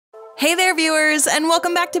Hey there viewers, and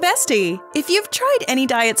welcome back to Bestie! If you've tried any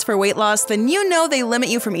diets for weight loss, then you know they limit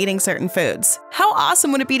you from eating certain foods. How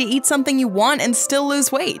awesome would it be to eat something you want and still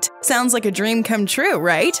lose weight? Sounds like a dream come true,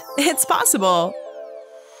 right? It's possible!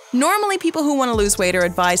 Normally, people who want to lose weight are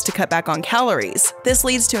advised to cut back on calories. This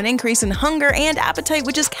leads to an increase in hunger and appetite,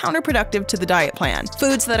 which is counterproductive to the diet plan.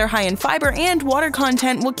 Foods that are high in fiber and water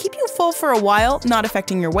content will keep you full for a while, not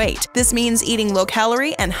affecting your weight. This means eating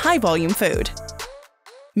low-calorie and high-volume food.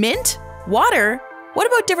 Mint? Water? What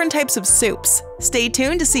about different types of soups? Stay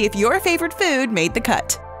tuned to see if your favorite food made the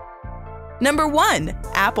cut. Number 1.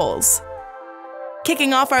 Apples.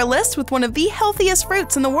 Kicking off our list with one of the healthiest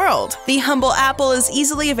fruits in the world. The humble apple is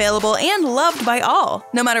easily available and loved by all.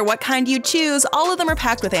 No matter what kind you choose, all of them are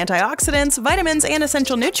packed with antioxidants, vitamins, and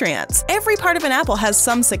essential nutrients. Every part of an apple has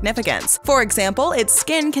some significance. For example, its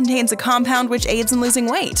skin contains a compound which aids in losing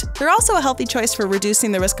weight. They're also a healthy choice for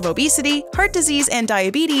reducing the risk of obesity, heart disease, and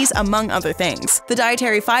diabetes, among other things. The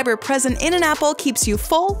dietary fiber present in an apple keeps you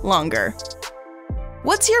full longer.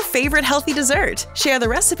 What's your favorite healthy dessert? Share the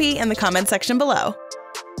recipe in the comment section below.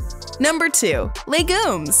 Number 2.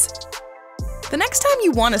 Legumes. The next time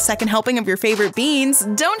you want a second helping of your favorite beans,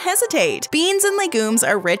 don't hesitate. Beans and legumes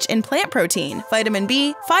are rich in plant protein, vitamin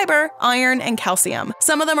B, fiber, iron, and calcium.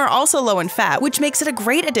 Some of them are also low in fat, which makes it a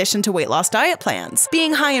great addition to weight loss diet plans.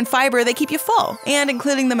 Being high in fiber, they keep you full, and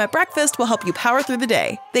including them at breakfast will help you power through the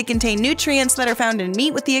day. They contain nutrients that are found in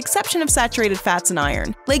meat with the exception of saturated fats and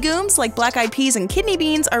iron. Legumes, like black-eyed peas and kidney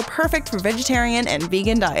beans, are perfect for vegetarian and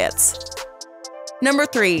vegan diets. Number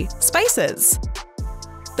 3. Spices.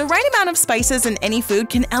 The right amount of spices in any food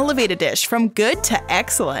can elevate a dish from good to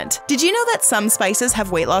excellent. Did you know that some spices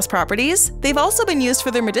have weight loss properties? They've also been used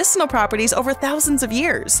for their medicinal properties over thousands of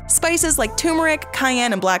years. Spices like turmeric,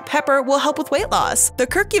 cayenne, and black pepper will help with weight loss. The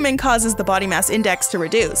curcumin causes the body mass index to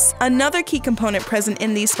reduce. Another key component present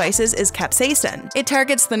in these spices is capsaicin. It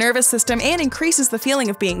targets the nervous system and increases the feeling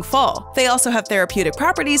of being full. They also have therapeutic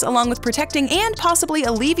properties along with protecting and possibly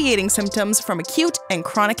alleviating symptoms from acute and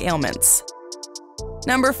chronic ailments.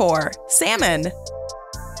 Number 4. Salmon.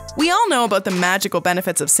 We all know about the magical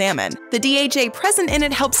benefits of salmon. The DHA present in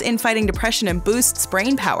it helps in fighting depression and boosts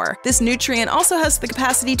brain power. This nutrient also has the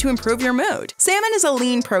capacity to improve your mood. Salmon is a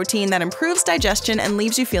lean protein that improves digestion and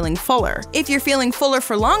leaves you feeling fuller. If you're feeling fuller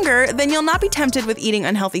for longer, then you'll not be tempted with eating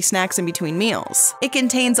unhealthy snacks in between meals. It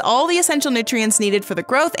contains all the essential nutrients needed for the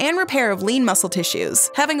growth and repair of lean muscle tissues.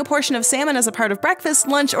 Having a portion of salmon as a part of breakfast,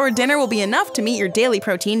 lunch, or dinner will be enough to meet your daily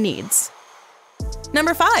protein needs.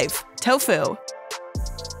 Number 5. Tofu.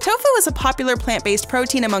 Tofu is a popular plant-based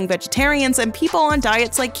protein among vegetarians and people on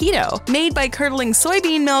diets like keto. Made by curdling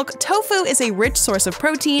soybean milk, tofu is a rich source of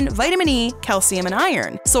protein, vitamin E, calcium, and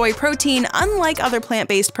iron. Soy protein, unlike other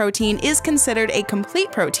plant-based protein, is considered a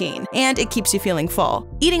complete protein, and it keeps you feeling full.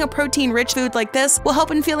 Eating a protein-rich food like this will help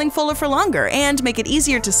in feeling fuller for longer and make it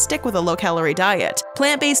easier to stick with a low-calorie diet.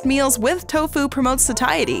 Plant-based meals with tofu promote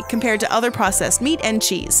satiety compared to other processed meat and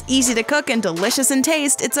cheese. Easy to cook and delicious in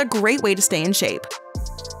taste, it's a great way to stay in shape.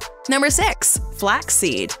 Number 6. Flax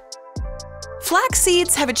seed. Flax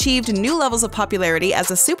seeds have achieved new levels of popularity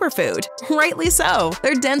as a superfood. Rightly so.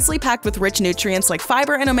 They're densely packed with rich nutrients like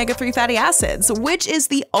fiber and omega-3 fatty acids, which is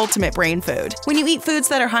the ultimate brain food. When you eat foods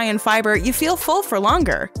that are high in fiber, you feel full for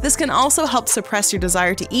longer. This can also help suppress your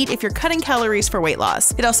desire to eat if you're cutting calories for weight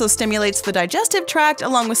loss. It also stimulates the digestive tract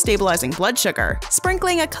along with stabilizing blood sugar.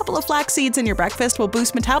 Sprinkling a couple of flax seeds in your breakfast will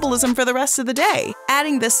boost metabolism for the rest of the day.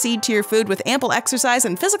 Adding this seed to your food with ample exercise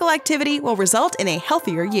and physical activity will result in a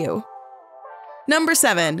healthier you. Number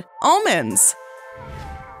 7. Almonds.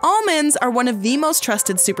 Almonds are one of the most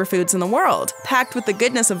trusted superfoods in the world. Packed with the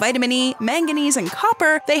goodness of vitamin E, manganese, and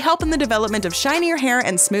copper, they help in the development of shinier hair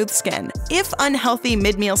and smooth skin. If unhealthy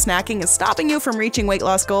mid-meal snacking is stopping you from reaching weight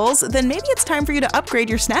loss goals, then maybe it's time for you to upgrade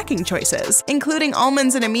your snacking choices. Including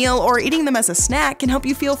almonds in a meal or eating them as a snack can help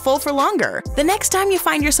you feel full for longer. The next time you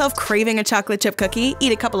find yourself craving a chocolate chip cookie,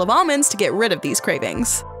 eat a couple of almonds to get rid of these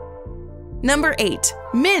cravings. Number 8.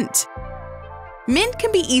 Mint. Mint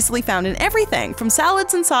can be easily found in everything, from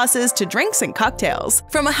salads and sauces to drinks and cocktails.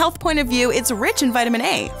 From a health point of view, it's rich in vitamin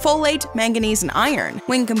A, folate, manganese, and iron.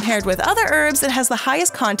 When compared with other herbs, it has the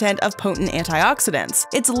highest content of potent antioxidants.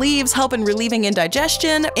 Its leaves help in relieving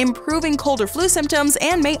indigestion, improving cold or flu symptoms,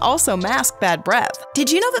 and may also mask bad breath.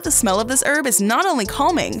 Did you know that the smell of this herb is not only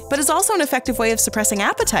calming, but is also an effective way of suppressing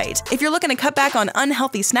appetite? If you're looking to cut back on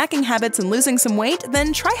unhealthy snacking habits and losing some weight,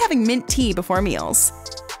 then try having mint tea before meals.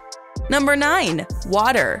 Number 9.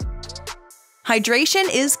 Water. Hydration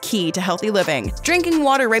is key to healthy living. Drinking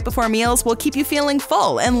water right before meals will keep you feeling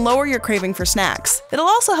full and lower your craving for snacks. It'll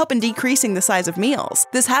also help in decreasing the size of meals.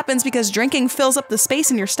 This happens because drinking fills up the space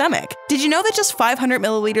in your stomach. Did you know that just 500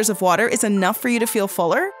 milliliters of water is enough for you to feel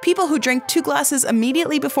fuller? People who drink 2 glasses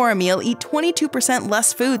immediately before a meal eat 22%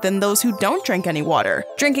 less food than those who don't drink any water.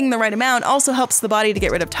 Drinking the right amount also helps the body to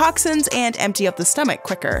get rid of toxins and empty up the stomach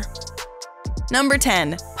quicker. Number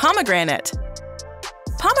 10. Pomegranate.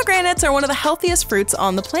 Pomegranates are one of the healthiest fruits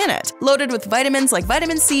on the planet. Loaded with vitamins like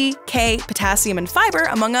vitamin C, K, potassium, and fiber,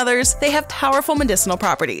 among others, they have powerful medicinal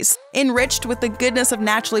properties. Enriched with the goodness of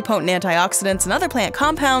naturally potent antioxidants and other plant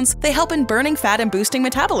compounds, they help in burning fat and boosting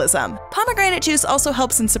metabolism. Pomegranate juice also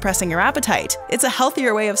helps in suppressing your appetite. It's a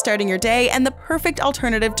healthier way of starting your day and the perfect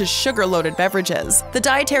alternative to sugar-loaded beverages. The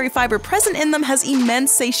dietary fiber present in them has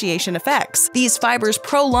immense satiation effects. These fibers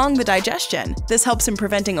prolong the digestion. This helps in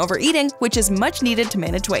preventing overeating, which is much needed to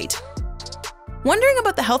manage weight. Wondering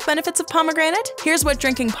about the health benefits of pomegranate? Here's what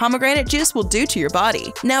drinking pomegranate juice will do to your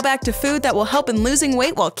body. Now back to food that will help in losing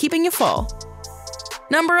weight while keeping you full.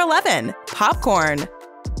 Number 11. Popcorn.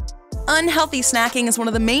 Unhealthy snacking is one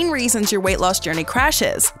of the main reasons your weight loss journey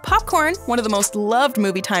crashes. Popcorn, one of the most loved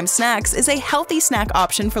movie time snacks, is a healthy snack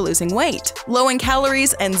option for losing weight. Low in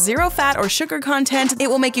calories and zero fat or sugar content, it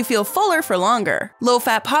will make you feel fuller for longer.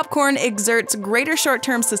 Low-fat popcorn exerts greater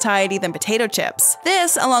short-term satiety than potato chips.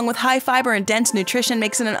 This, along with high fiber and dense nutrition,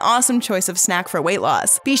 makes it an awesome choice of snack for weight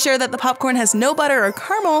loss. Be sure that the popcorn has no butter or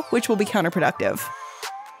caramel, which will be counterproductive.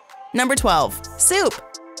 Number 12. Soup.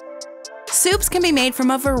 Soups can be made from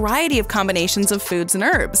a variety of combinations of foods and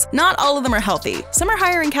herbs. Not all of them are healthy. Some are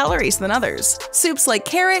higher in calories than others. Soups like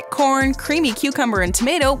carrot, corn, creamy cucumber, and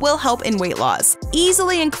tomato will help in weight loss.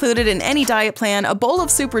 Easily included in any diet plan, a bowl of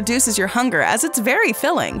soup reduces your hunger as it's very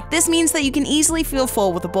filling. This means that you can easily feel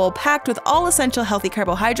full with a bowl packed with all essential healthy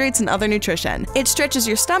carbohydrates and other nutrition. It stretches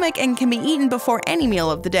your stomach and can be eaten before any meal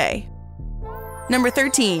of the day. Number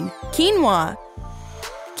 13. Quinoa.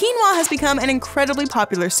 Quinoa has become an incredibly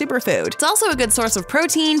popular superfood. It's also a good source of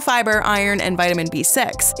protein, fiber, iron, and vitamin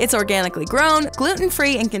B6. It's organically grown,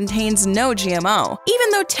 gluten-free, and contains no GMO. Even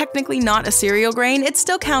though technically not a cereal grain, it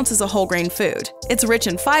still counts as a whole grain food. It's rich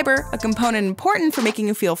in fiber, a component important for making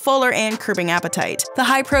you feel fuller and curbing appetite. The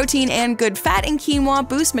high protein and good fat in quinoa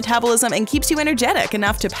boosts metabolism and keeps you energetic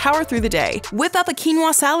enough to power through the day. Whip up a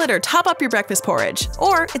quinoa salad or top up your breakfast porridge.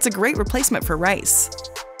 Or it's a great replacement for rice.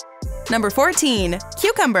 Number 14.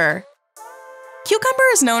 Cucumber. Cucumber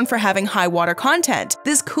is known for having high water content.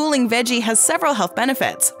 This cooling veggie has several health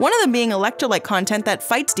benefits, one of them being electrolyte content that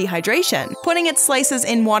fights dehydration. Putting its slices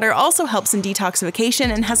in water also helps in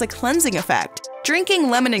detoxification and has a cleansing effect. Drinking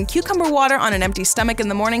lemon and cucumber water on an empty stomach in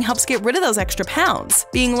the morning helps get rid of those extra pounds.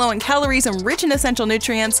 Being low in calories and rich in essential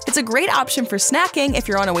nutrients, it's a great option for snacking if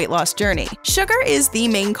you're on a weight loss journey. Sugar is the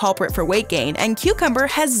main culprit for weight gain, and cucumber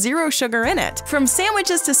has zero sugar in it. From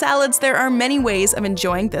sandwiches to salads, there are many ways of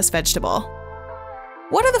enjoying this vegetable.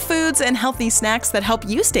 What are the foods and healthy snacks that help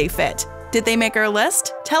you stay fit? Did they make our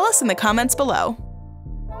list? Tell us in the comments below.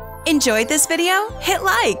 Enjoyed this video? Hit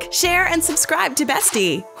like, share, and subscribe to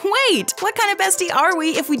Bestie. Wait, what kind of bestie are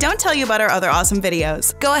we if we don't tell you about our other awesome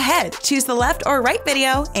videos? Go ahead, choose the left or right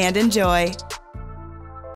video, and enjoy.